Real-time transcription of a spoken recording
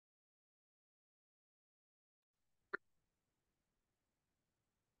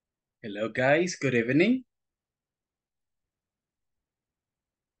Hello guys, good evening.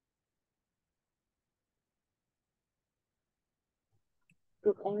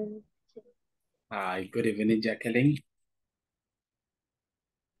 Good evening. Hi, good evening Jacqueline.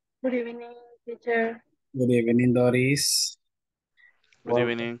 Good evening, teacher. Good evening Doris. Good Welcome.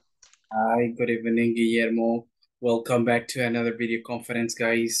 evening. Hi, good evening Guillermo. Welcome back to another video conference,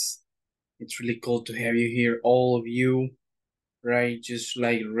 guys. It's really cool to have you here, all of you, right? Just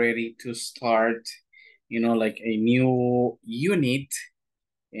like ready to start, like a new unit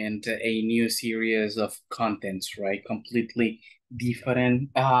and a new series of contents, right? Completely different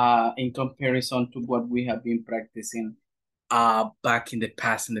in comparison to what we have been practicing back in the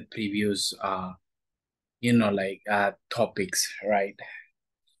past in the previous topics, right?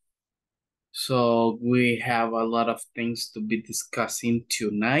 So we have a lot of things to be discussing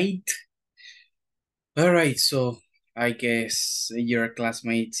tonight. All right, so I guess your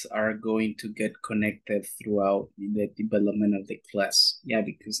classmates are going to get connected throughout the development of the class. Yeah,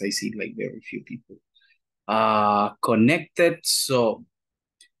 because I see like very few people connected. So,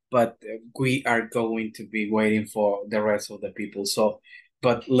 but we are going to be waiting for the rest of the people. So,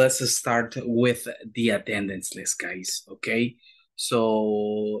 but let's start with the attendance list, guys. Okay.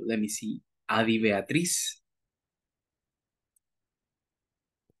 So let me see. Adi Beatriz.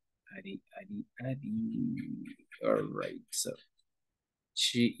 Adi. All right. So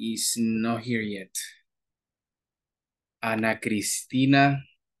she is not here yet. Ana Cristina.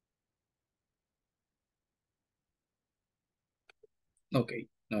 Okay,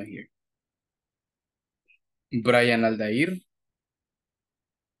 not here. Brian Aldair.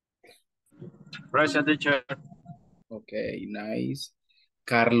 Present, teacher. Okay, nice.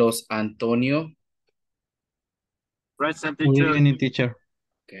 Carlos Antonio. Present, Good teacher. evening, teacher.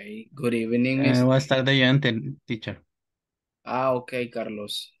 Okay, good evening, Mr. Buenas tardes, ayudante, teacher. Okay,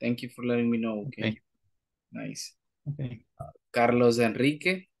 Carlos. Thank you for letting me know. Okay, Okay. nice. Okay. Carlos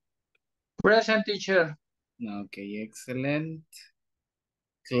Enrique. Present, teacher. Okay, excellent.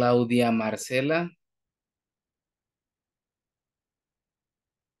 Claudia Marcela.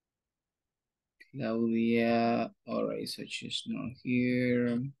 Claudia, all right, so she's not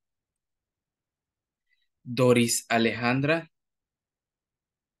here. Doris Alejandra.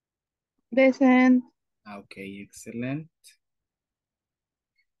 Present. Okay, excellent.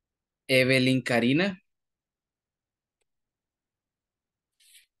 Evelyn Karina.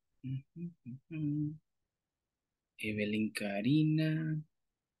 Evelyn Karina.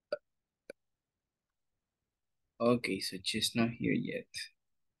 Okay, so she's not here yet.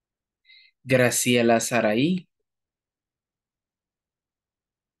 Graciela Saraí.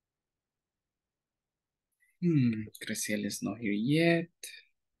 Graciela is not here yet.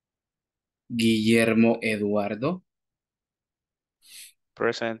 Guillermo Eduardo.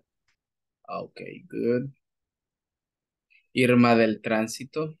 Present. Okay, good. Irma del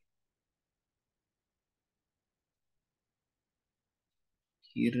Tránsito.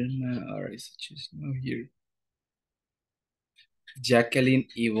 Irma, all right, so she's not here. Jacqueline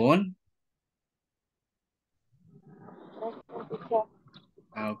Yvonne. Present, teacher.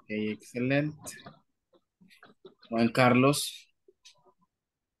 Okay, excellent. Juan Carlos.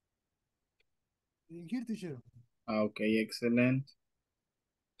 Here, teacher. Okay, excellent.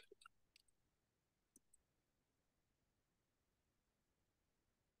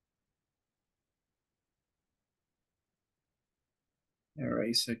 All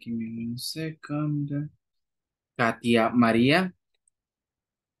right, so give me 1 second. Katia Maria.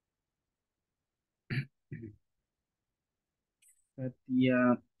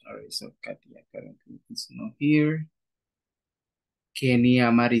 Katia, all right, so Katia currently is not here. Kenia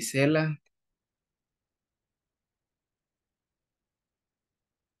Marisela.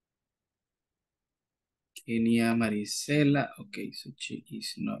 Kenia Marisela. Okay, so she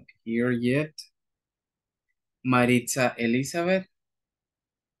is not here yet. Maritza Elizabeth.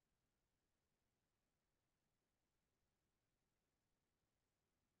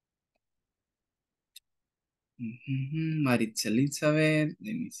 Maritza Elizabeth.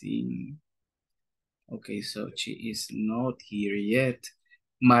 Let me see. Okay, so she is not here yet.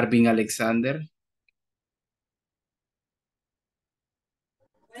 Marvin Alexander.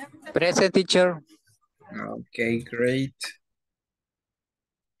 Present, teacher. Okay, great.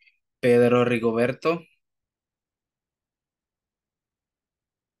 Pedro Rigoberto.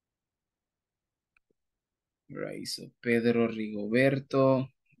 Right, so Pedro Rigoberto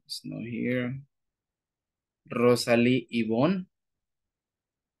is not here. Rosalie Yvonne.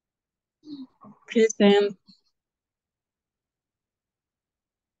 Present.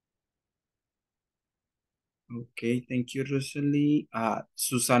 Okay, thank you, Rosalie.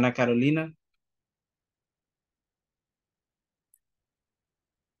 Susana Carolina.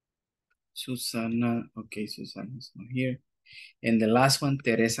 Susana, okay, Susana is not here. And the last one,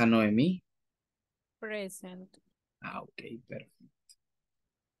 Teresa Noemi. Present. Okay, perfect.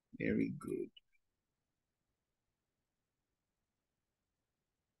 Very good.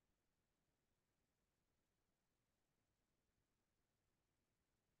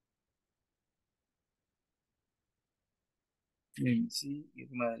 Let me see,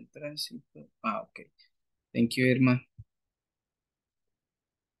 Irma del Tránsito. Okay. Thank you, Irma,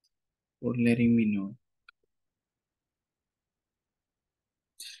 for letting me know.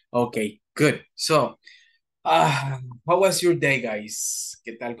 Okay, good. So, how was your day, guys?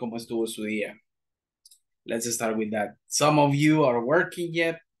 ¿Qué tal? ¿Cómo estuvo su día? Let's start with that. Some of you are working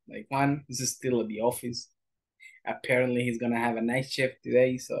yet. Like Juan is still at the office. Apparently, he's gonna have a night shift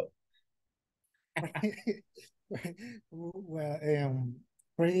today. So, Well,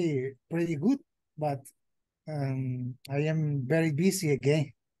 pretty good, but I am very busy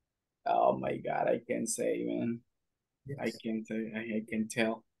again. oh my God, I can say, man. I Yes. can say, I can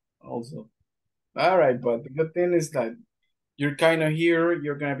tell also. All right, but the good thing is that you're kind of here.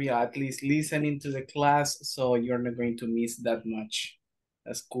 You're gonna be at least listening to the class, so you're not going to miss that much.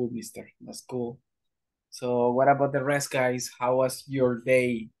 That's cool, mister. That's cool. So what about the rest, guys? How was your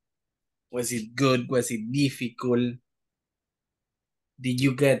day? Was it good? Was it difficult? Did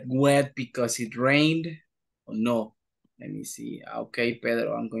you get wet because it rained or no? Let me see. Okay,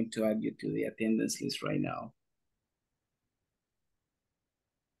 Pedro, I'm going to add you to the attendance list right now.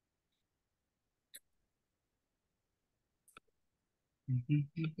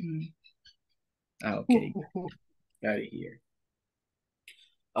 Okay, got it here.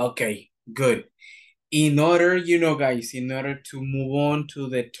 Okay, good. In order, guys, in order to move on to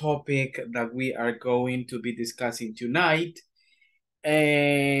the topic that we are going to be discussing tonight,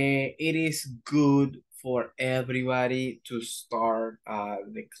 it is good for everybody to start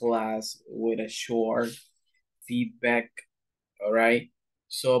the class with a short feedback, all right?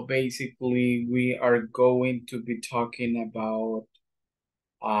 So basically, we are going to be talking about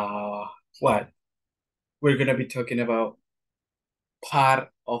what? We're going to be talking about part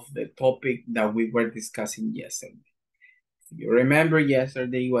of the topic that we were discussing yesterday. You remember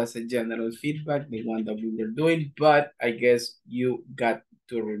yesterday was a general feedback, the one that we were doing, but I guess you got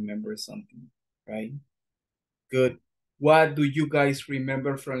to remember something, right? Good. What do you guys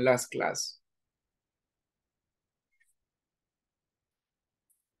remember from last class?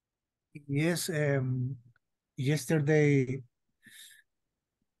 Yes. Yesterday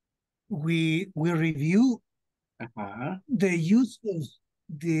we review Uh-huh. the use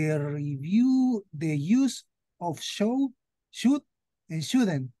of should, and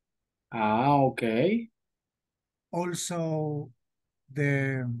shouldn't. Okay. Also,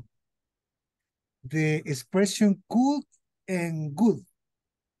 the expression could and good.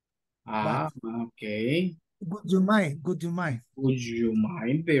 Okay. Would you mind? Would you mind? Would you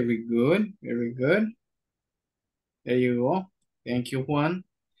mind? Very good. Very good. There you go. Thank you, Juan.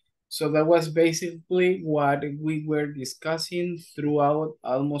 So that was basically what we were discussing throughout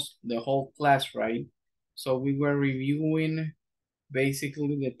almost the whole class, right? So we were reviewing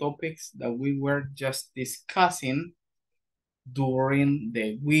basically the topics that we were just discussing during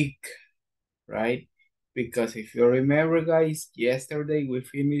the week, right? Because if you remember, guys, yesterday we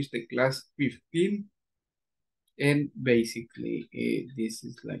finished the class 15, and basically this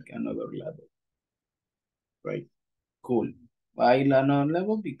is like another level, right? Cool. Why another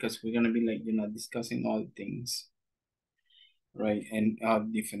level? Because we're gonna be like, discussing all things, right? And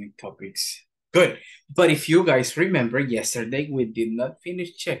different topics. Good. But if you guys remember, yesterday we did not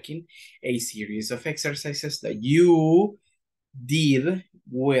finish checking a series of exercises that you did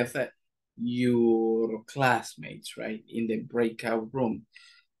with your classmates, right? In the breakout room.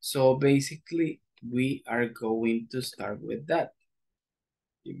 So basically, we are going to start with that.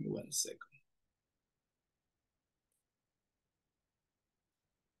 Give me 1 second.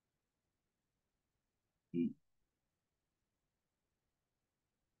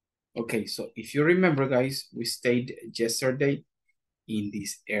 Okay, so if you remember, guys, we stayed yesterday in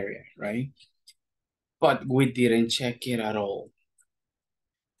this area, right? But we didn't check it at all.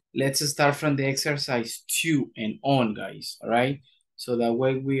 Let's start from the exercise 2 and on, guys, all right? So that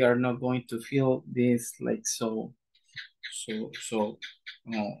way we are not going to feel this like so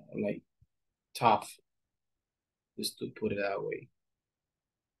like tough, just to put it that way.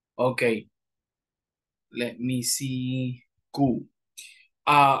 Okay, let me see. Cool.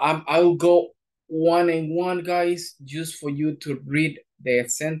 I'll go one and one, guys, just for you to read the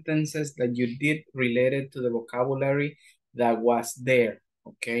sentences that you did related to the vocabulary that was there,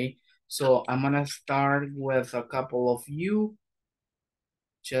 okay? So I'm gonna start with a couple of you,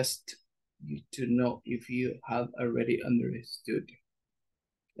 just to know if you have already understood.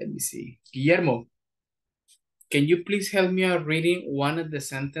 Let me see. Guillermo, can you please help me out reading one of the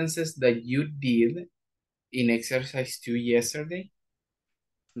sentences that you did in exercise 2 yesterday?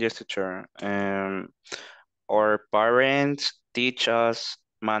 Yes, teacher. Our parents teach us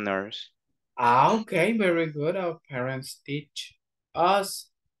manners. Okay, very good. Our parents teach us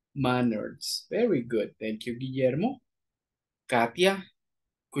manners. Very good. Thank you, Guillermo. Katia,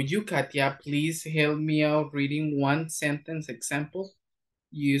 could you, Katia, please help me out reading one sentence example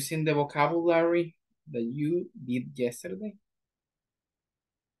using the vocabulary that you did yesterday?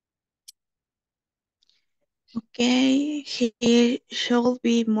 Okay, he should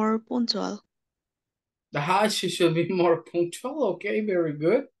be more punctual. She should be more punctual. Okay, very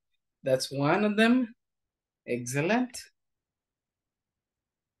good. That's one of them. Excellent.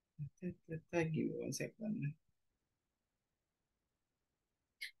 Give me 1 second.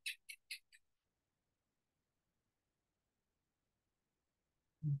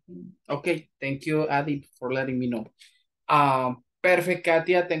 Okay, thank you, Adi, for letting me know. Perfect,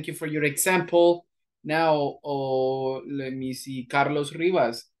 Katia. Thank you for your example. Now, let me see. Carlos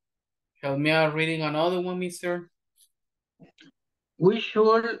Rivas. Help me out reading another one, mister. We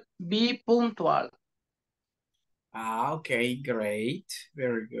should be punctual. Okay, great.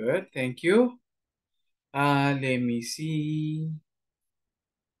 Very good. Thank you. Let me see.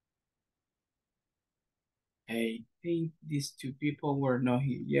 I think these two people were not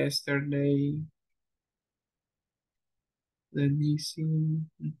here yesterday. Let me see.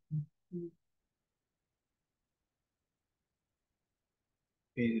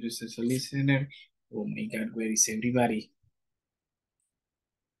 Pedro is a listener. Oh my God, where is everybody?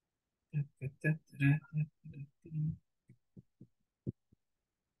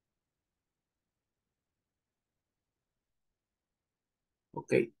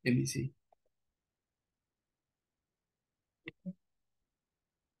 Okay, let me see.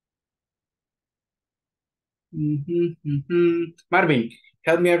 Marvin,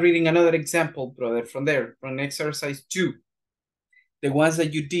 help me out reading another example, brother, from there, from exercise 2. The ones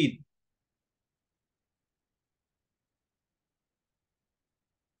that you did.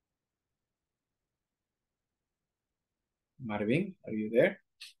 Marvin, are you there?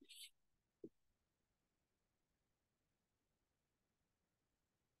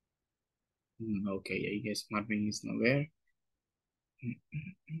 Okay, I guess Marvin is not there.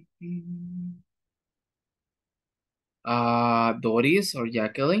 Doris or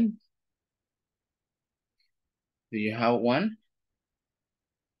Jacqueline? Do you have one?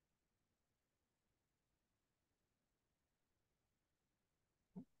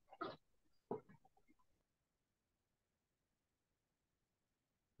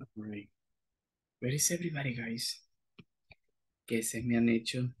 Right. Where is everybody, guys? ¿Qué se me han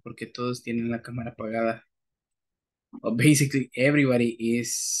hecho? Porque todos tienen la cámara apagada. Well, basically, everybody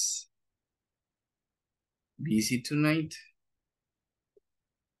is busy tonight.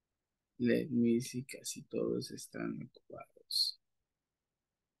 Let me see, casi todos están ocupados.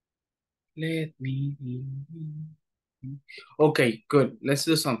 Let me... Okay, good. Let's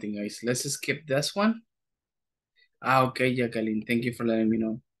do something, guys. Let's skip this one. Okay, Jacqueline, thank you for letting me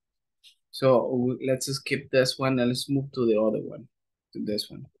know. So let's skip this one and let's move to the other one, to this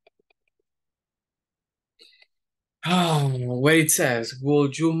one. Where it says,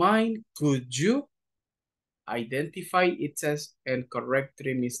 would you mind, could you identify, it says, and correct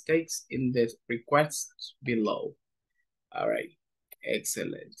 3 mistakes in the requests below. All right,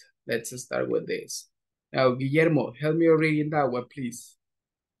 excellent. Let's start with this. Now, Guillermo, help me reading that one, please.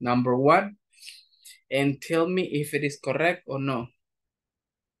 Number 1, and tell me if it is correct or no.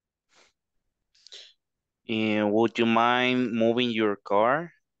 Would you mind moving your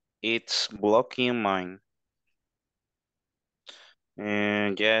car? It's blocking mine.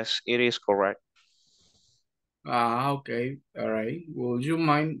 Yes, it is correct. Okay, all right. Would you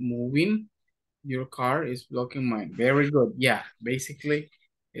mind moving? Your car is blocking mine. Very good. Yeah, basically,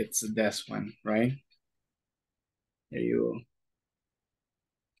 it's this one, right? There you go.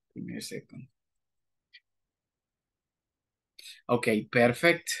 Give me a second. Okay,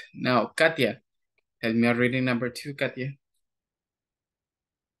 perfect. Now, Katia, help me out reading number 2, Katia.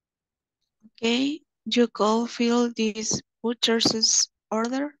 Okay, you could fill this purchases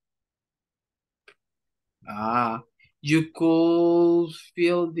order. You could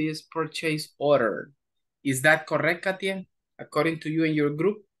fill this purchase order. Is that correct, Katia? According to you and your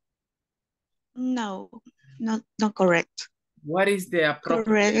group? No, not correct. What is the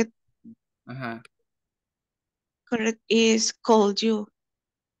appropriate? Correct. Correct is called you.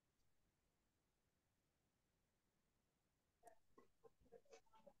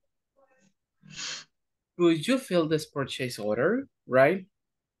 Could you fill this purchase order, right?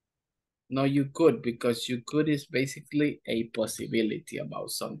 No, you could, because you could is basically a possibility about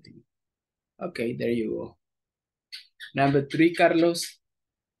something. Okay, there you go. Number 3, Carlos.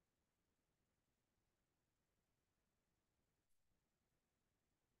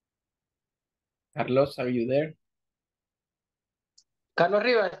 Carlos, are you there? Carlos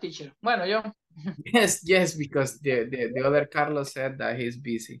Rivas, teacher. Bueno, yo. Yes, because the other Carlos said that he's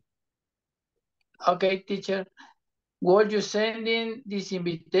busy. Okay, teacher. Would you sending this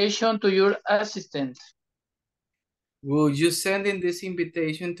invitation to your assistant? Will you send in this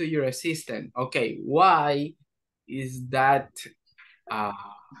invitation to your assistant? Okay, why is that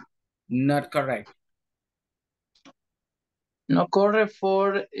not correct? No corre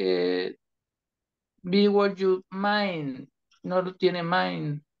for be what you mind. No lo tiene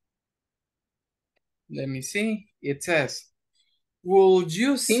mind. Let me see. It says, would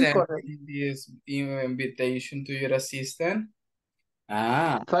you send Incorrect. this invitation to your assistant?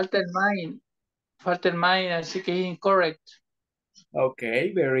 Ah, Falta el mind. Falta el mind, así que es incorrect.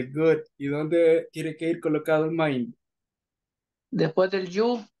 okay, very good. ¿Y dónde tiene que ir colocado el mind? Después del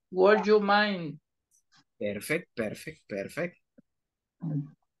you, would you mind? Perfect.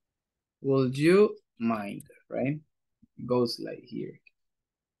 Would you mind, right? Goes like here.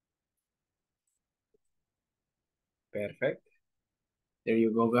 Perfect. There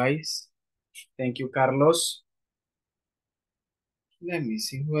you go, guys. Thank you, Carlos. Let me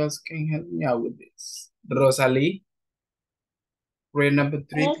see who else can help me out with this. Rosalie. Grade number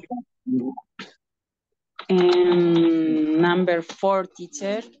 3. Number 4,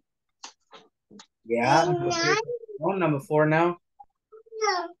 teacher. Yeah. Oh, number 4 now.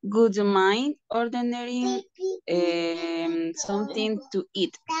 Would you mind ordering something to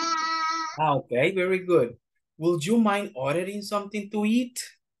eat? Okay, very good. Would you mind ordering something to eat?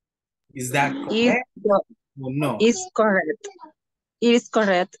 Is that Is correct? Or no? is correct. It is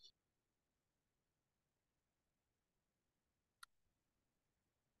correct.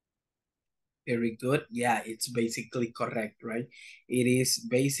 Very good. Yeah, it's basically correct, right? It is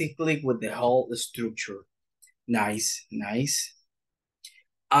basically with the whole structure. Nice.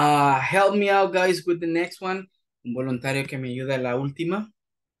 Help me out, guys, with the next one. Un voluntario que me ayude a la última.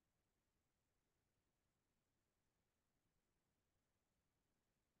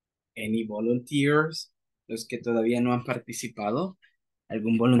 Any volunteers? Los que todavía no han participado.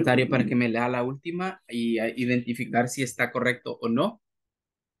 ¿Algún voluntario para que me lea la última y identificar si está correcto o no?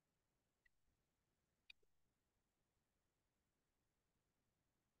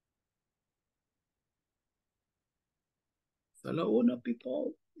 Solo uno,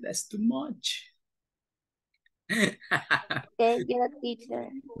 people. That's too much. Okay, you're a teacher.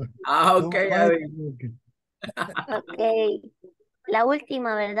 Okay. Okay. La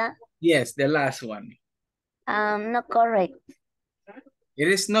última, ¿verdad? Yes, the last one. No correct. It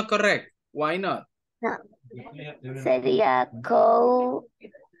is not correct. Why not? No. Sería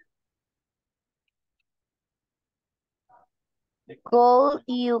could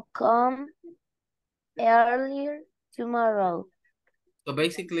you come earlier tomorrow? So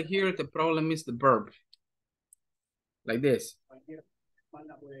basically here the problem is the verb. Like this.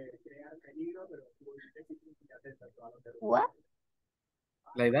 What?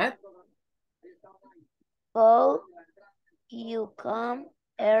 Like that? Could you come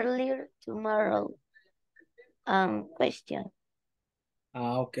earlier tomorrow? Question.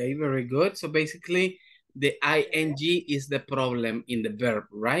 Okay, very good. So basically the ing is the problem in the verb,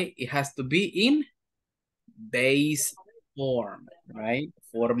 right? It has to be in base form, right?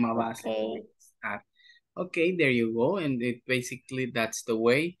 Forma base. Okay. Okay, there you go. And it basically that's the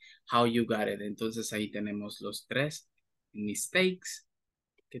way how you got it. Entonces ahí tenemos los 3 mistakes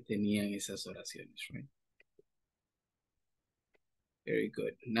que tenían esas oraciones, right? Very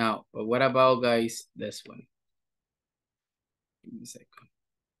good. Now, but what about, guys, this one? Give me a second.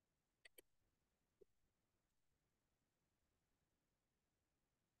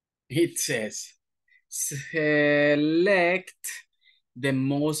 It says, select the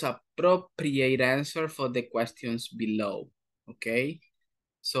most appropriate answer for the questions below. Okay.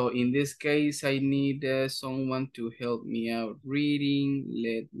 So in this case, I need someone to help me out reading.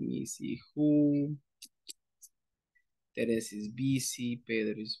 Let me see who. Teres is busy.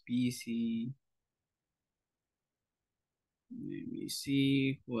 Pedro is busy. Let me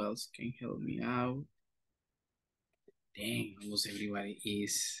see who else can help me out. Dang, almost everybody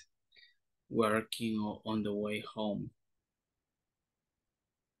is working or on the way home.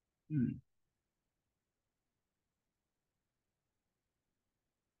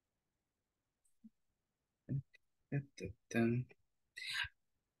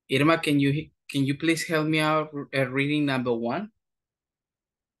 Irma, can you please help me out reading number 1?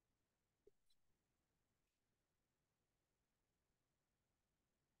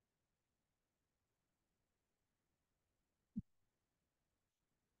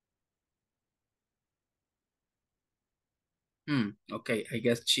 Okay, I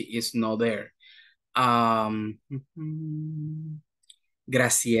guess she is not there.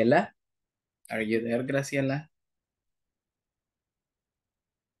 Graciela, are you there, Graciela?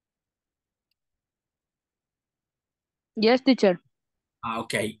 Yes, teacher.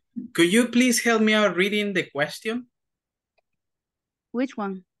 Okay, could you please help me out reading the question? Which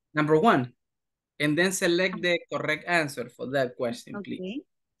one? Number 1, and then select the correct answer for that question, please. Okay.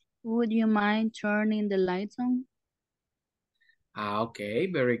 Would you mind turning the lights on?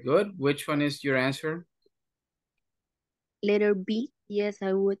 Okay, very good. Which one is your answer? Letter B. Yes,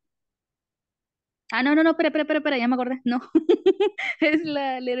 I would. No, espera, ya me acordé. No. Es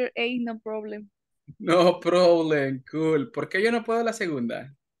la letter A, no problem. No problem, cool. ¿Por qué yo no puedo la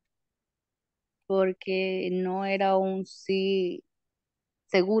segunda? Porque no era un sí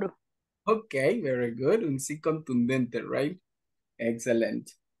seguro. Okay, very good. Un sí contundente, right? Excellent.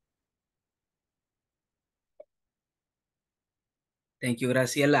 Thank you,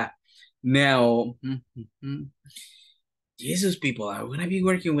 Graciela. Now, Jesus, people, I'm going to be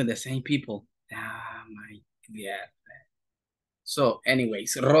working with the same people. Ah, my God. So,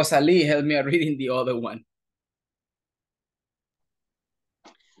 anyways, Rosalie, help me reading the other one.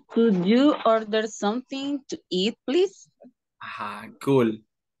 Could you order something to eat, please? Cool.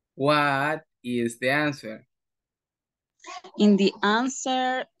 What is the answer? And the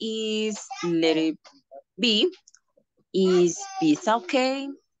answer is letter B. Is pizza okay?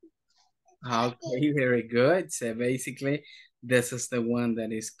 Okay, very good. So basically, this is the one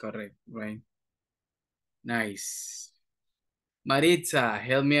that is correct, right? Nice. Maritza,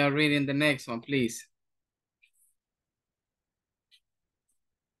 help me out reading the next one, please.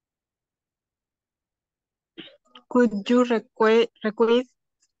 Could you request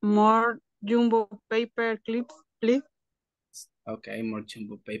more jumbo paper clips, please? Okay, more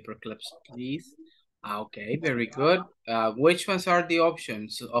jumbo paper clips, please. Okay, very good. Which ones are the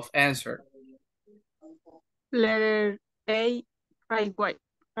options of answer? Letter A, right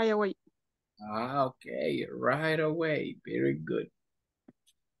away. Okay, right away. Very good.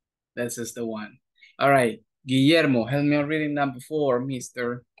 This is the one. All right, Guillermo, help me out reading number 4,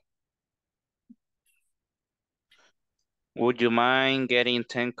 mister. Would you mind getting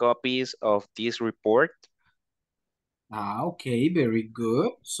 10 copies of this report? Okay, very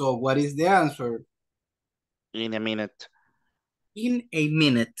good. So what is the answer? In a minute. In a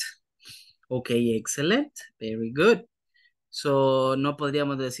minute. Okay, excellent. Very good. So no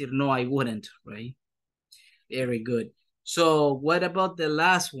podríamos decir no, I wouldn't, right? Very good. So what about the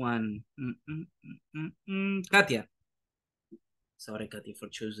last one? Katia. Sorry, Katia, for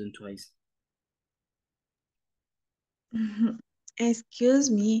choosing twice.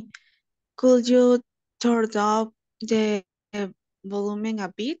 Excuse me, could you turn up the volume a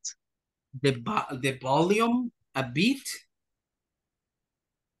bit? The volume a bit?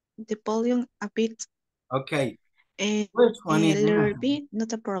 The volume a bit. Okay. Which one is Letter B,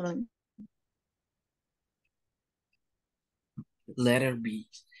 not a problem. Letter B.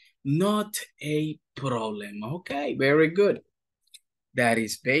 Not a problem. Okay, very good. That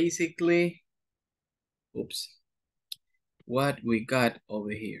is basically, oops, what we got over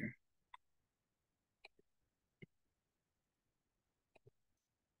here.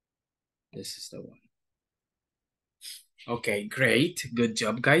 This is the one. Okay, great. Good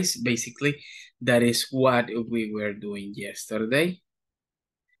job, guys. Basically, that is what we were doing yesterday.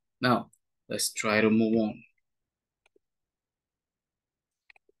 Now, let's try to move on.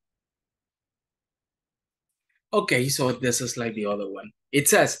 Okay, so this is like the other one. It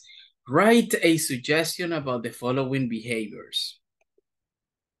says, write a suggestion about the following behaviors.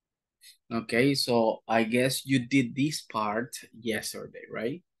 Okay, so I guess you did this part yesterday,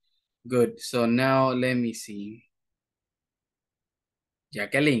 right? Good. So now let me see.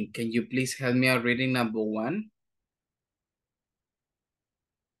 Jacqueline, can you please help me out reading number 1?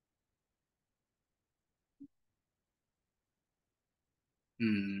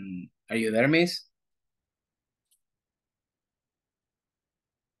 Are you there, miss?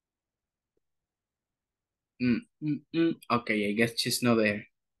 Okay, I guess she's not there.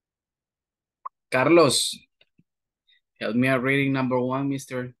 Carlos, help me out reading number 1,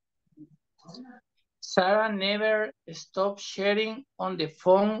 mister. Sarah never stops sharing on the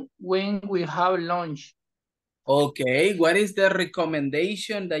phone when we have lunch. Okay, what is the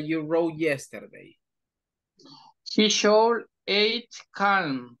recommendation that you wrote yesterday? She should eat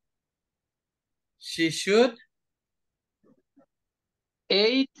calm. She should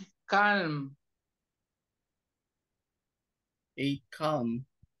Eat calm. eat calm.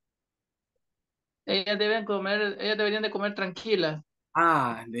 Ellas deberían de comer tranquilas.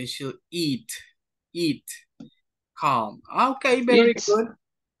 Ah, they should eat calm. Okay, very Eat. good.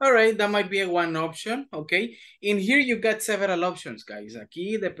 All right, that might be one option, okay. In here you got several options, guys.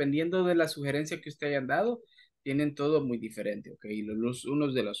 Aquí, dependiendo de la sugerencia que usted hayan dado, tienen todo muy diferente, okay, los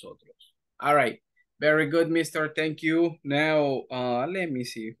unos de los otros. All right, very good, mister. Thank you. Now, let me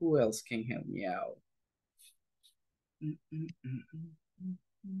see. Who else can help me out?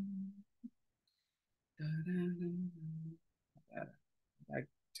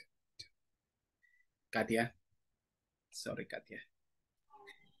 Katia. Sorry, Katia.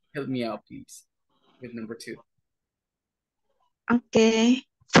 Help me out, please, with number 2. Okay.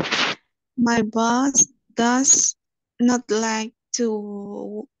 My boss does not like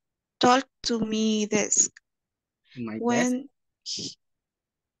to talk to me desk. My desk. When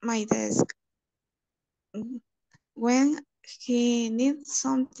my desk. When he needs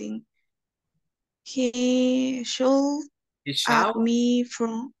something, he should He at shout. me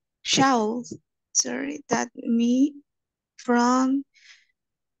from shout. Sorry, that me from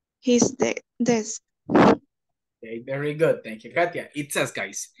his desk. Okay, very good. Thank you, Katia. It says,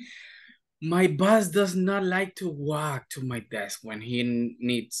 guys, my boss does not like to walk to my desk when he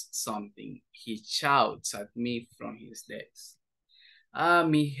needs something. He shouts at me from his desk. A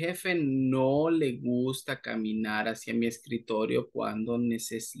mi jefe no le gusta caminar hacia mi escritorio cuando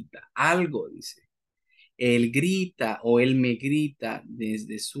necesita algo, dice. Él grita o él me grita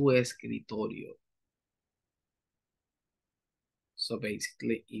desde su escritorio. So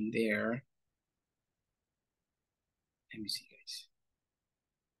basically in there, let me see, guys.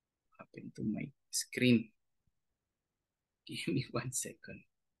 What happened to my screen? Give me 1 second.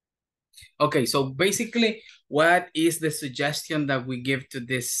 Okay, so basically, what is the suggestion that we give to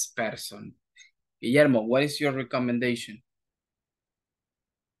this person? Guillermo, what is your recommendation?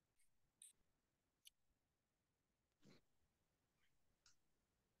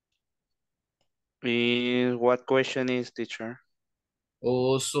 What question is, teacher?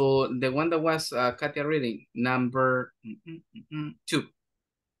 Oh, so the one that was Katia reading, number 2.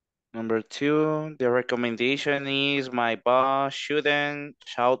 Number 2, the recommendation is my boss shouldn't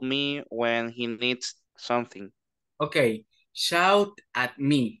shout me when he needs something. Okay, shout at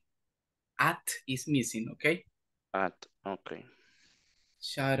me. At is missing, okay? Okay.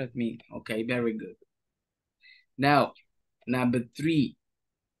 Shout at me. Okay, very good. Now, number 3.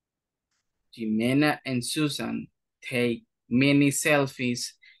 Jimena and Susan take many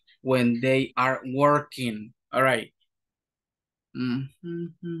selfies when they are working. All right.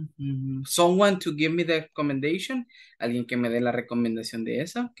 Someone to give me the recommendation. Alguien que me dé la recomendación de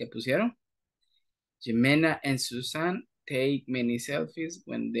esa que pusieron. Jimena and Susan take many selfies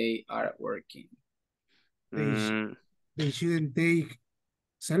when they are working. They shouldn't take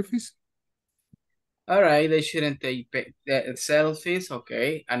selfies. All right, they shouldn't take selfies.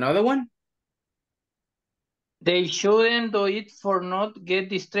 Okay, another one. They shouldn't do it for not get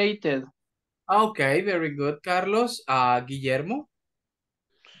distracted. Okay, very good, Carlos. Guillermo.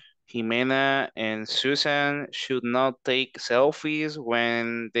 Jimena and Susan should not take selfies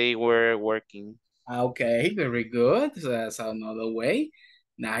when they were working. Okay, very good. So that's another way.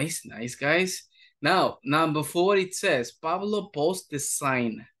 Nice, nice, guys. Now, number 4, it says, Pablo posts the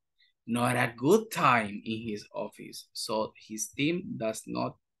sign, not a good time in his office, so his team does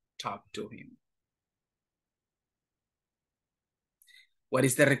not talk to him. What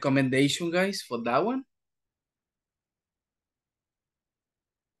is the recommendation, guys, for that one?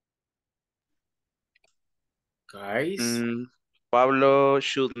 Guys? Pablo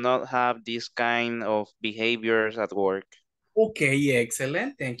should not have this kind of behaviors at work. Okay,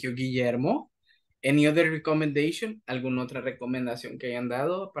 excellent. Thank you, Guillermo. Any other recommendation? ¿Alguna otra recomendación que hayan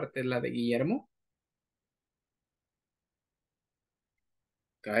dado aparte de la de Guillermo?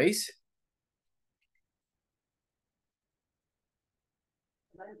 Guys?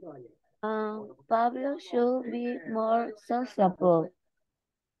 Pablo should be more sociable.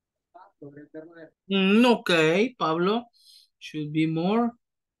 Okay, Pablo should be more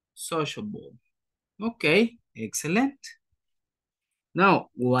sociable. Okay, excellent. Now,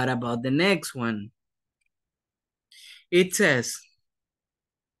 what about the next one? It says,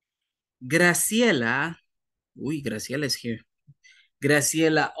 Graciela, Graciela is here.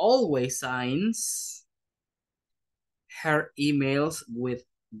 Graciela always signs her emails with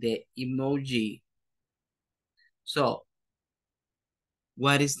the emoji. So,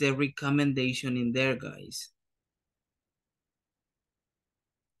 what is the recommendation in there, guys?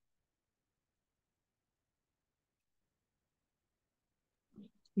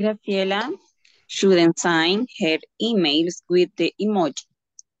 Graciela shouldn't sign her emails with the emoji.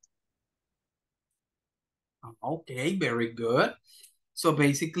 Okay, very good. So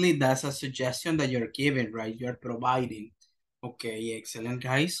basically, that's a suggestion that you're giving, right? You're providing. Okay, excellent,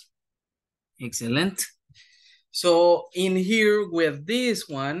 guys. Excellent. So in here with this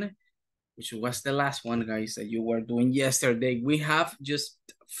one, which was the last one, guys, that you were doing yesterday, we have just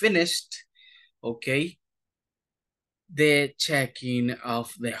finished, okay, the checking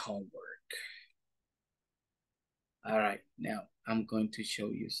of the homework. All right, now I'm going to show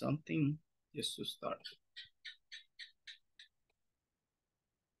you something just to start.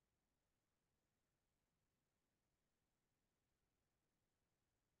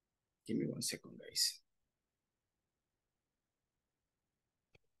 Give me 1 second, guys.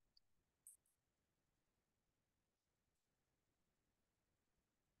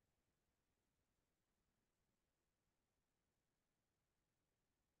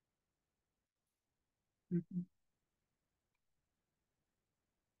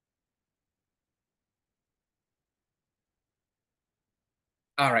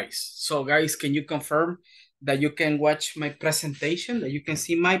 All right, so guys, can you confirm that you can watch my presentation, that you can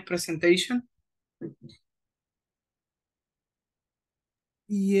see my presentation?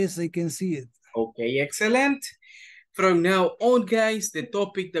 Yes, I can see it. Okay, excellent. From now on, guys, the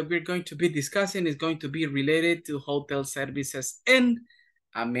topic that we're going to be discussing is going to be related to hotel services and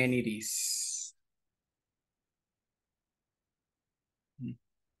amenities.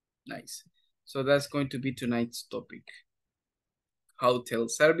 Nice. So that's going to be tonight's topic. Hotel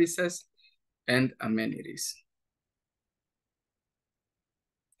services and amenities.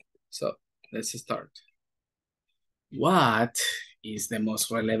 So let's start. What is the most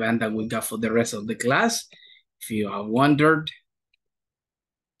relevant that we got for the rest of the class? If you have wondered.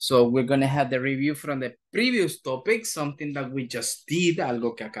 So we're going to have the review from the previous topic, something that we just did,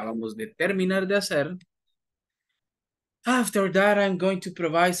 algo que acabamos de terminar de hacer. After that, I'm going to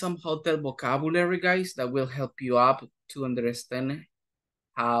provide some hotel vocabulary, guys, that will help you up to understand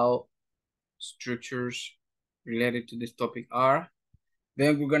how structures related to this topic are.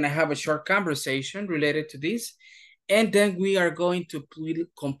 Then we're going to have a short conversation related to this. And then we are going to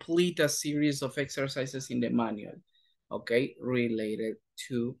complete a series of exercises in the manual, okay, related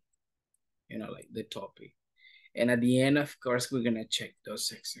to, you know, like the topic. And at the end, of course, we're going to check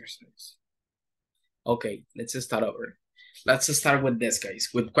those exercises. Okay, let's start over. Let's start with this, guys,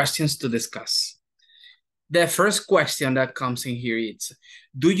 with questions to discuss. The first question that comes in here is,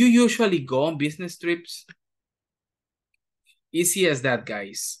 do you usually go on business trips? Easy as that,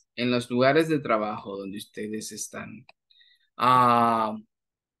 guys. En los lugares de trabajo donde ustedes están.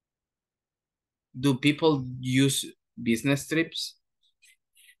 Do people use business trips?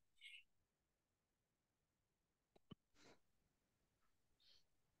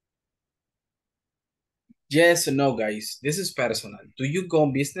 Yes or no, guys? This is personal. Do you go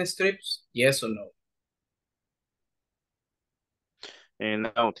on business trips? Yes or no?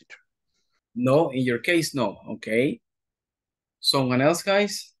 No, teacher. No, in your case, no. Okay. Someone else,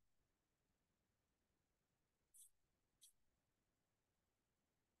 guys?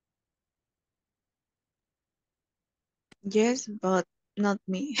 Yes, but not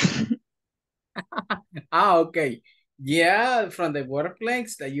me. Okay. Yeah, from the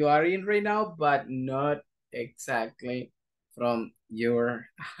workplace that you are in right now, but not exactly from your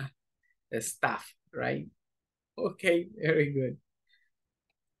staff, right? Okay, very good.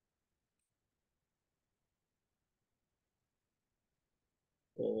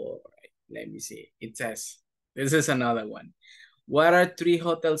 All right, let me see. It says, this is another one. What are 3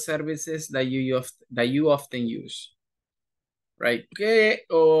 hotel services that you often use? Right, ¿qué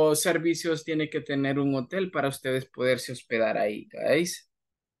servicios tiene que tener un hotel para ustedes poderse hospedar ahí, guys?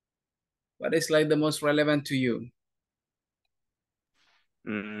 What is like the most relevant to you?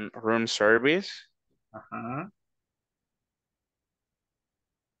 Room service.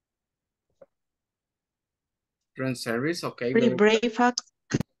 Room service, okay. Free breakfast.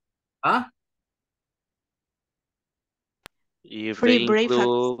 If Free they breakfast.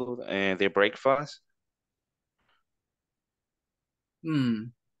 include the breakfast.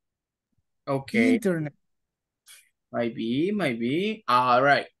 Okay. Internet. Might be. All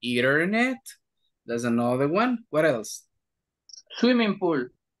right, internet. That's another one. What else? Swimming pool.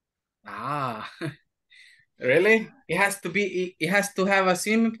 Really? It has to have a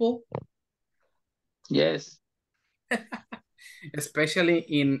swimming pool? Yes. Especially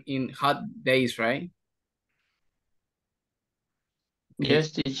in hot days, right?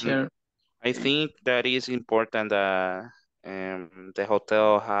 Yes, teacher. I think that is important that the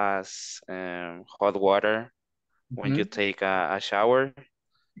hotel has hot water when you take a shower.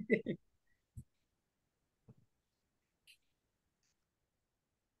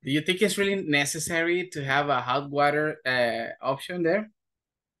 Do you think it's really necessary to have a hot water option there?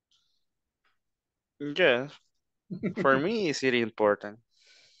 Yes, for me, it's really important.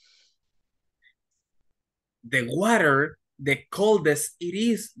 The water, the coldest it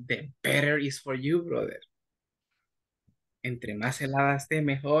is, the better is for you, brother. Entre más helada esté,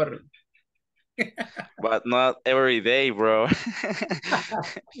 mejor. But not every day, bro.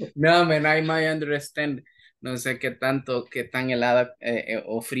 No, man, I might understand. No sé qué tanto, qué tan helada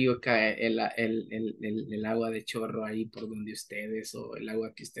o frío cae el agua de chorro ahí por donde ustedes, o el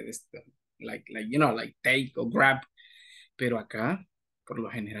agua que ustedes, you know, like take or grab. Pero acá, por lo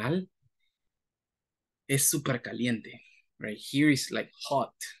general, es súper caliente. Right here is like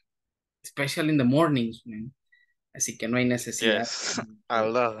hot, especially in the mornings, man. Así que no hay necesidad Yes, a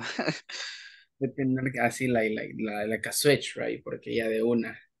lot. de tener así like a switch, right? Porque ya de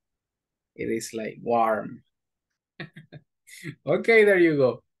una, it is like warm. Okay, there you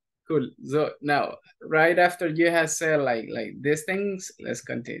go. Cool. So now, right after you have said like these things, let's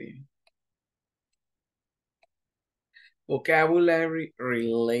continue. Vocabulary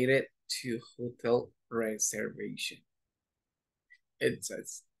related to hotel reservation. It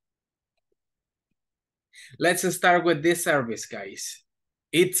says, let's start with this service, guys.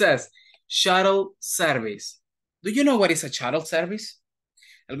 It says shuttle service. Do you know what is a shuttle service?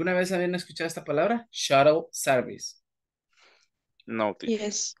 ¿Alguna vez habían escuchado esta palabra? Shuttle service. No, teacher.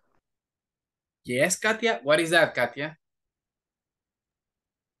 Yes. Yes, Katia. What is that, Katia?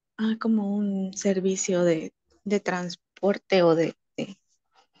 Como un servicio de transporte o de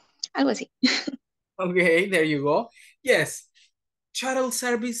algo así. Okay, there you go. Yes. Shuttle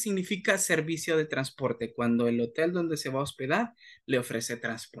service significa servicio de transporte, cuando el hotel donde se va a hospedar le ofrece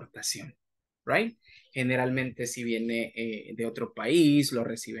transportación, right? Generalmente si viene de otro país, lo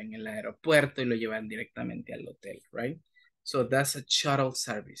reciben en el aeropuerto y lo llevan directamente al hotel, right? So that's a shuttle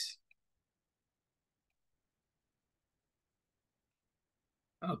service.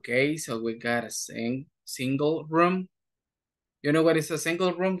 Okay, so we got a single room. You know what is a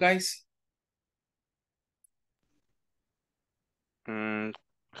single room, guys?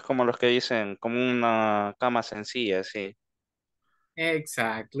 Es como los que dicen, como una cama sencilla, sí.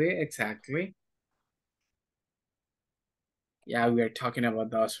 Exactly. Yeah, we are talking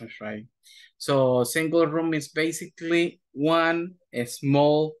about those ones, right? So single room is basically one a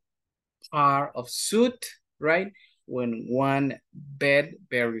small part of suite, right? When one bed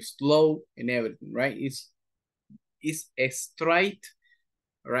very slow and everything, right? It's a straight,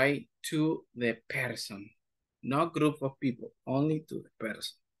 right, to the person, not group of people, only to the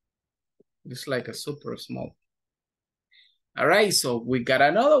person. It's like a super small. All right, so we got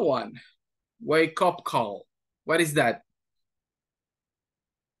another one. Wake up call. What is that?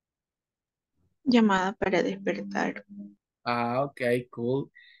 Llamada para despertar. Okay,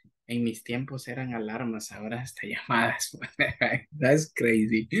 cool. En mis tiempos eran alarmas, ahora hasta llamadas. That's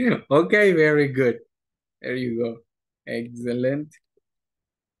crazy. Okay, very good. There you go. Excellent.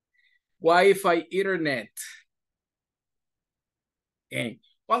 Wi-Fi internet. Okay.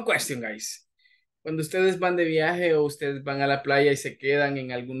 One question, guys. Cuando ustedes van de viaje o ustedes van a la playa y se quedan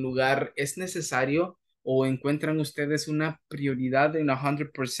en algún lugar, ¿es necesario o encuentran ustedes una prioridad en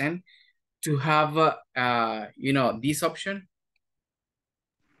 100% to have, you know, this option?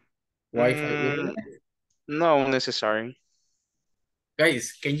 Wi-Fi internet? No necessary.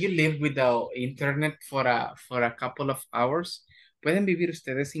 Guys, can you live without internet for a couple of hours? ¿Pueden vivir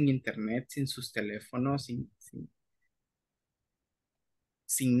ustedes sin internet, sin sus teléfonos,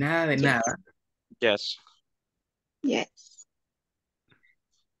 sin nada de nada? Yes. Yes.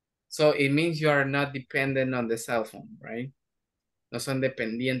 So it means you are not dependent on the cell phone, right? No son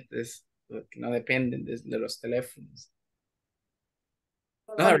dependientes, no dependen de los teléfonos.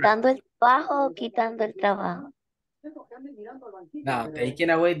 All right. Contando el trabajo, quitando el trabajo. Now, taking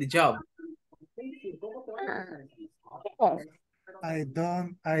away the job. Yes.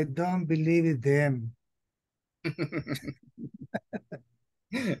 I don't believe them.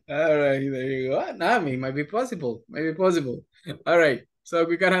 All right, there you go. No, I mean, might be possible. All right, so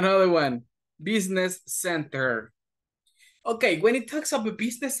we got another one. Business center. Okay, when it talks about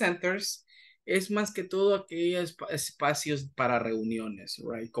business centers, es más que todo aquellos espacios para reuniones,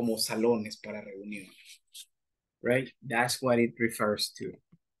 right? Como salones para reuniones, right? That's what it refers to.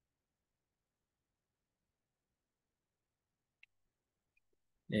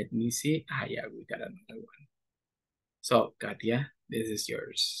 Let me see. Ah, yeah, we got another one. So, Katia, this is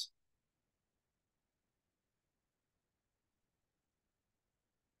yours.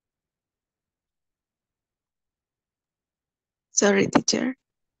 Sorry, teacher.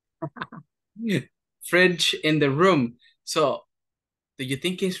 Fridge in the room. So, do you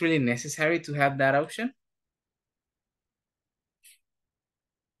think it's really necessary to have that option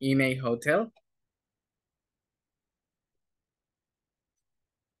in a hotel?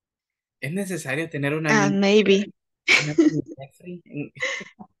 ¿Es necesario tener una Maybe. mini refri?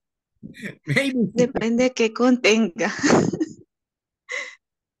 Maybe. Depende de qué contenga.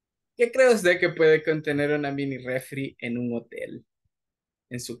 ¿Qué cree usted que puede contener una mini refri en un hotel?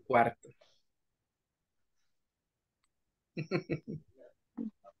 En su cuarto.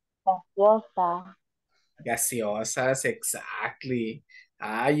 Gaseosa. Gaseosas, exactly.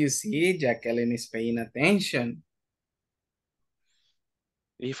 Ah, you see, Jacqueline is paying attention.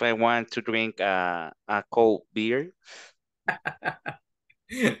 If I want to drink a cold beer.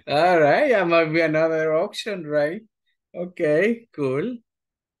 All right, that might be another option, right? Okay, cool.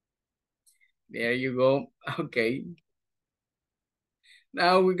 There you go. Okay.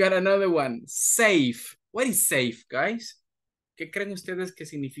 Now we got another one. Safe. What is safe, guys? ¿Qué creen ustedes que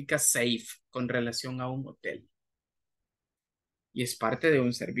significa safe con relación a un hotel? Y es parte de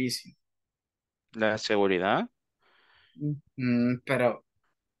un servicio. La seguridad. Pero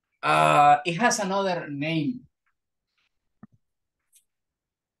it has another name.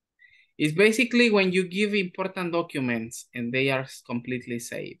 It's basically when you give important documents and they are completely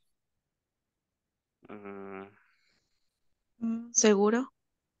safe. ¿Seguro?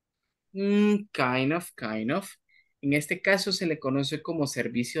 Kind of. En este caso se le conoce como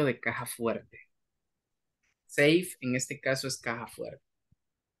servicio de caja fuerte. Safe, en este caso es caja fuerte.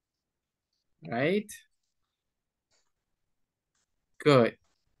 Right? Good.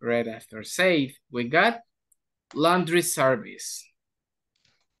 Right after safe, we got laundry service.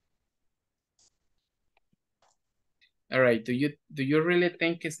 All right. Do you really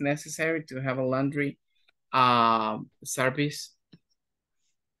think it's necessary to have a laundry service?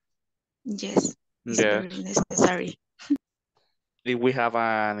 Yes. It's Yes. very necessary. If we have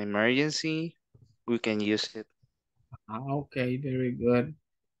an emergency, we can use it. Okay, very good.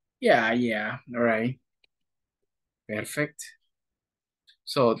 Yeah. All right. Perfect.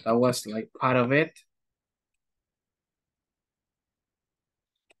 So that was like part of it.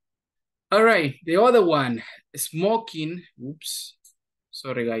 All right, the other one, smoking. Oops.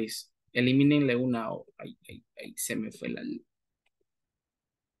 Sorry, guys. Elimínenle una. Ay, se me fue la...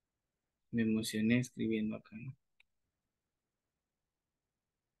 Me emocioné escribiendo acá.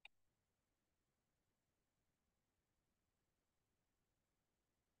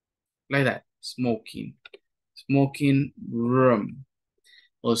 Like that. Smoking. Smoking room.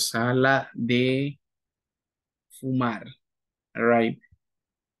 O sala de fumar. All right.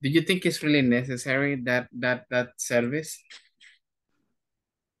 Do you think it's really necessary that service?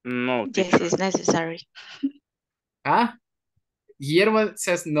 No, Yes, teacher. it's necessary. Huh? Guillermo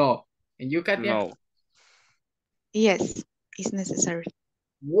says no. And you, Katia? No. Yes, it's necessary.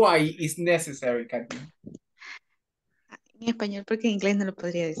 Why is necessary, Katia? En español, porque en inglés no lo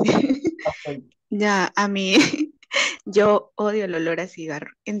podría decir. Ya, a mí, yo odio el olor a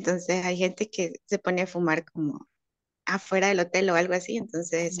cigarro. Entonces hay gente que se pone a fumar como afuera del hotel o algo así.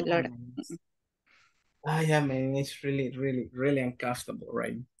 Entonces el olor. Ay, I mean, it's really uncomfortable,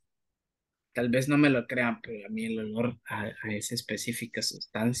 right? Tal vez no me lo crean, pero a mí el olor a esa específica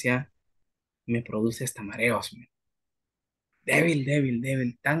sustancia me produce hasta mareos, man.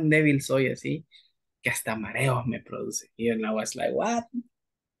 Débil, tan débil soy así que hasta mareos me produce. And I was like, what?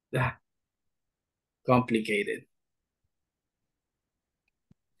 Ah, complicated.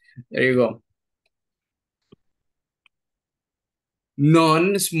 There you go.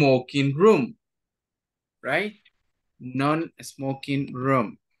 Non-smoking room, right? Non-smoking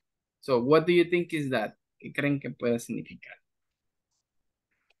room. So what do you think is that? ¿Qué creen que puede significar?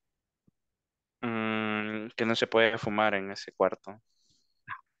 Que no se puede fumar en ese cuarto.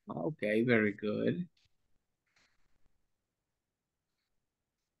 Okay, very good.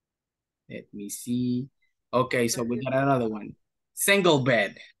 Let me see. Okay, so we got another one. Single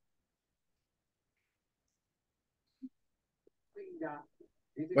bed.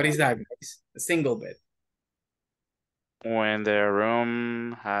 What is that, guys? A single bed. When the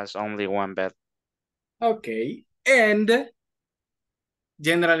room has only one bed. Okay, and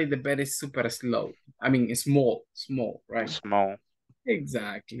generally the bed is super slow. I mean, small, right? Small.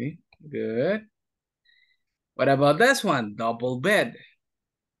 Exactly. Good. What about this one? Double bed.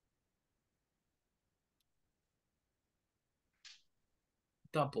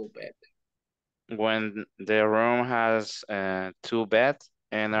 double bed? When the room has two beds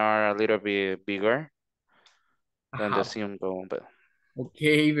and are a little bit bigger than the single bed.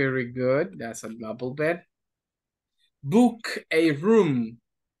 Okay, very good. That's a double bed. Book a room.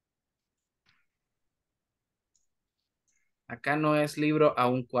 Acá no es libro a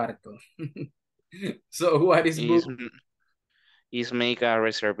un cuarto. So what is book? Is make a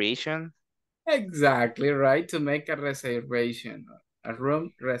reservation. Exactly right, to make a reservation, a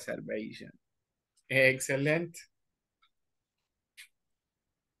room reservation. Excellent.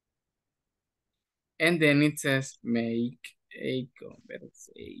 And then it says make a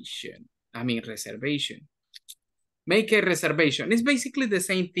conversation. Reservation. Make a reservation. It's basically the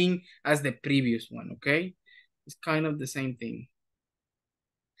same thing as the previous one, okay? It's kind of the same thing.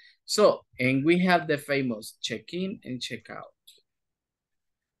 So, and we have the famous check-in and check-out.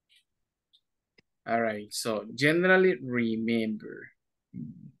 All right, so generally remember.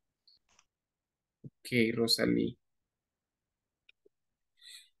 Okay, Rosalie.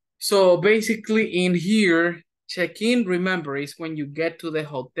 So basically in here, check-in, remember, is when you get to the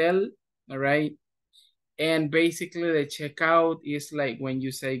hotel, all right? And basically the checkout is like when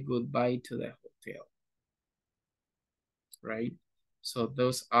you say goodbye to the hotel, right? So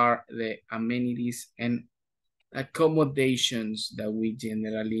those are the amenities and accommodations that we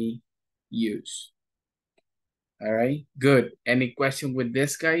generally use. All right, good. Any question with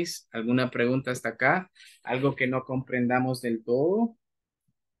this, guys? ¿Alguna pregunta hasta acá? ¿Algo que no comprendamos del todo?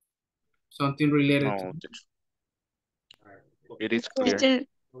 Something related to... It is clear.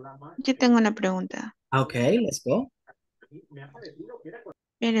 Yo tengo una pregunta. Okay, let's go.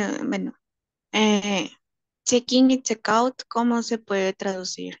 Pero bueno, check-in y check-out, ¿cómo se puede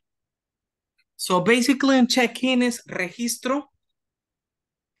traducir? So basically en check-in es registro,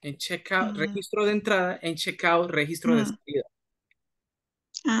 en check-out, registro de entrada, en check-out, registro de salida.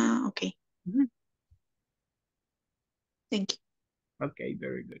 Ah, ok. Thank you. Okay,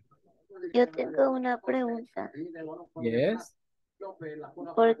 very good. Yo tengo una pregunta. Yes.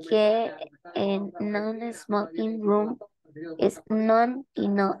 ¿Por qué en non-smoking room es non y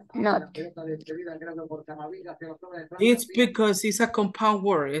no not? It's because it's a compound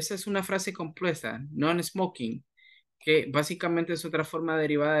word. Esa es una frase compuesta, non-smoking, que básicamente es otra forma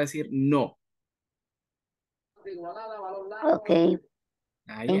derivada de decir no. Okay.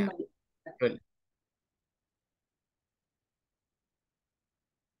 Ah, yeah. Good.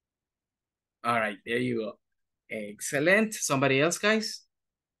 All right, there you go. Excellent. Somebody else, guys?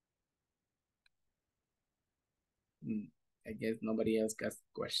 I guess nobody else got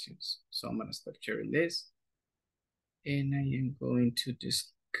questions. So I'm gonna stop sharing this. And I am going to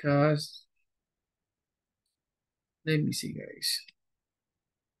discuss. Let me see, guys.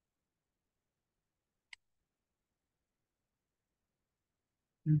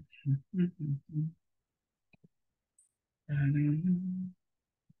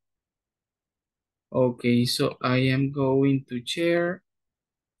 Okay, so I am going to share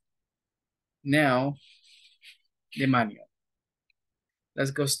now the manual.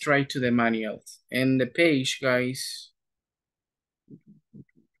 Let's go straight to the manual. And the page, guys.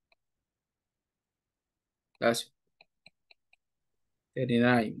 That's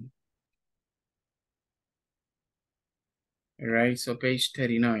 39. All right, so page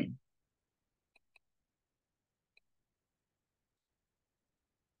 39.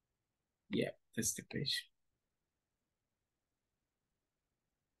 Yeah, that's the page.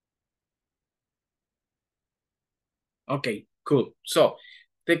 Okay, cool. So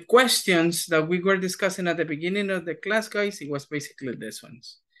the questions that we were discussing at the beginning of the class, guys, it was basically this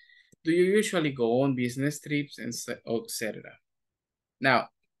ones. Do you usually go on business trips and etc.? Now,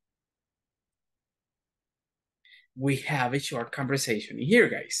 we have a short conversation here,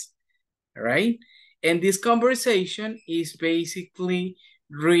 guys. All right. And this conversation is basically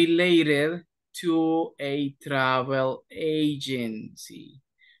related to a travel agency.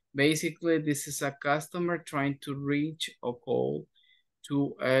 Basically, this is a customer trying to reach or call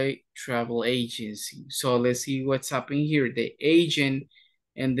to a travel agency. So let's see what's happening here. The agent,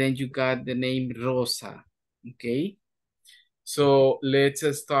 and then you got the name Rosa. Okay. So let's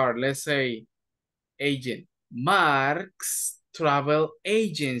start. Let's say agent, Mark's Travel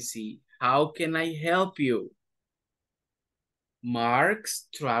Agency. How can I help you? Mark's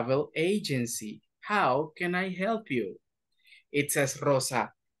Travel Agency. How can I help you? It says,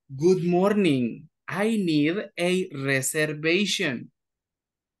 Rosa, good morning. I need a reservation.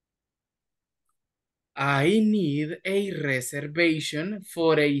 I need a reservation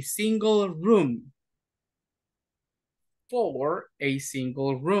for a single room. For a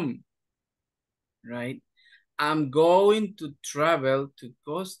single room, right? I'm going to travel to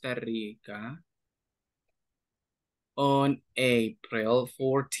Costa Rica on April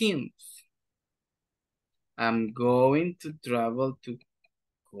 14th. I'm going to travel to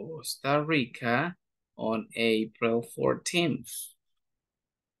Costa Rica on April 14th.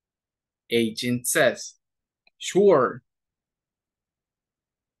 Agent says, sure.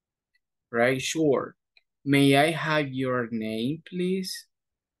 Right, sure. May I have your name, please?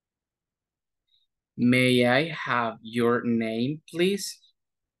 May I have your name, please?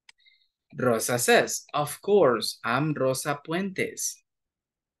 Rosa says, of course, I'm Rosa Puentes.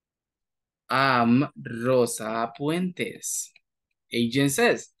 I'm Rosa Puentes. Agent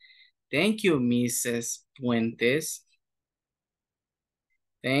says, thank you, Mrs. Puentes.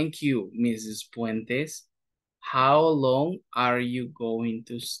 Thank you, Mrs. Puentes. How long are you going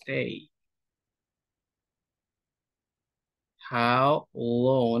to stay? How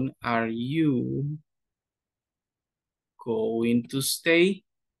long are you going to stay?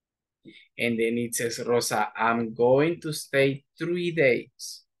 And then it says, Rosa, I'm going to stay 3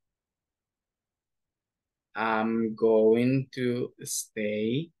 days. I'm going to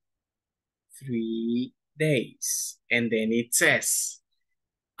stay 3 days. And then it says,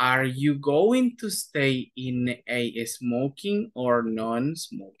 are you going to stay in a smoking or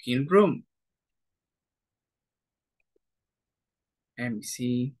non-smoking room? Let me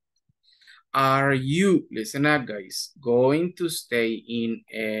see. Are you, listen up guys, going to stay in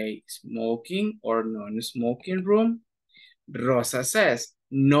a smoking or non-smoking room? Rosa says,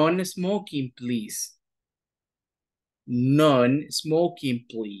 non-smoking please. Non-smoking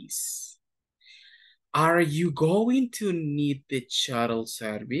please. Are you going to need the shuttle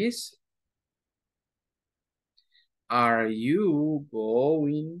service? Are you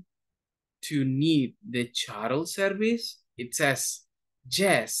going to need the shuttle service? It says,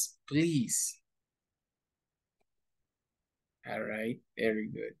 yes, please. All right, very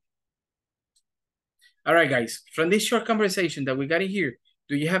good. All right, guys, from this short conversation that we got here,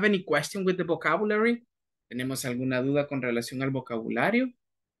 do you have any question with the vocabulary? ¿Tenemos alguna duda con relación al vocabulario?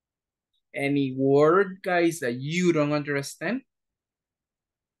 Any word, guys, that you don't understand?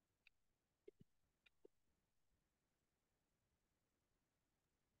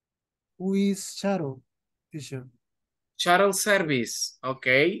 Who is shuttle, teacher? Shuttle service,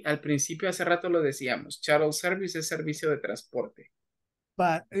 ok. Al principio hace rato lo decíamos. Shuttle service es servicio de transporte.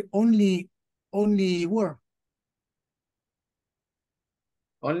 But only word.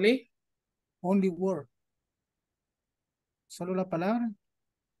 Only? Only word. Solo la palabra.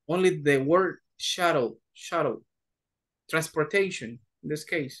 Only the word shuttle. Transportation, in this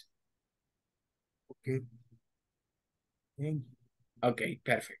case. Okay. Thank you. Ok,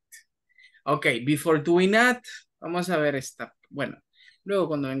 perfect. Ok, before doing that, vamos a ver esta. Bueno, luego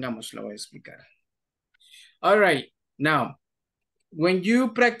cuando vengamos lo voy a explicar. All right, now, when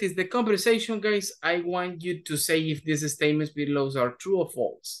you practice the conversation, guys, I want you to say if these statements below are true or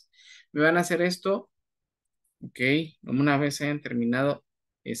false. Me van a hacer esto, ok, una vez hayan terminado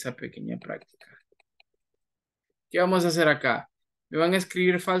esa pequeña práctica. ¿Qué vamos a hacer acá? Me van a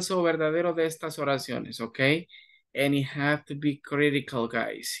escribir falso o verdadero de estas oraciones, ok? And it has to be critical,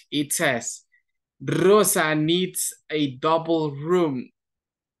 guys. It says, Rosa needs a double room.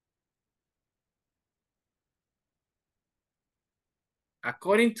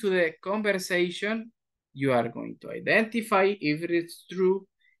 According to the conversation, you are going to identify if it is true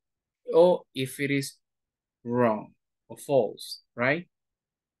or if it is wrong or false, right?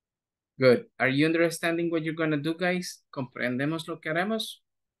 Good. Are you understanding what you're going to do, guys? ¿Comprendemos lo que haremos?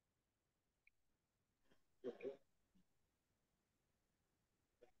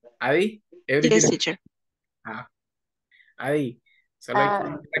 Adi? Yes, teacher. Ah. Adi, solo hay que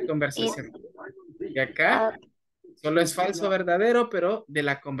ver la conversación. Y acá, solo es falso verdadero, pero de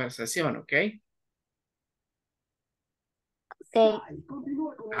la conversación, ¿ok?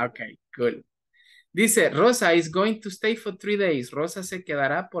 Ok, good. Dice, Rosa is going to stay for 3 days. Rosa se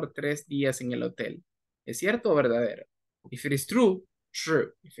quedará por 3 días en el hotel. ¿Es cierto o verdadero? If it is true,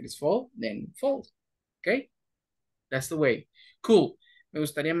 true. If it is false, then false. ¿Ok? That's the way. Cool. Me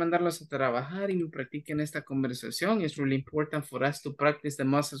gustaría mandarlos a trabajar y me practiquen esta conversación. It's really important for us to practice the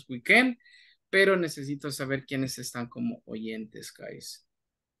most as we can. Pero necesito saber quiénes están como oyentes, guys.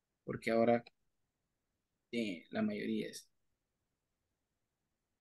 Porque ahora la mayoría es.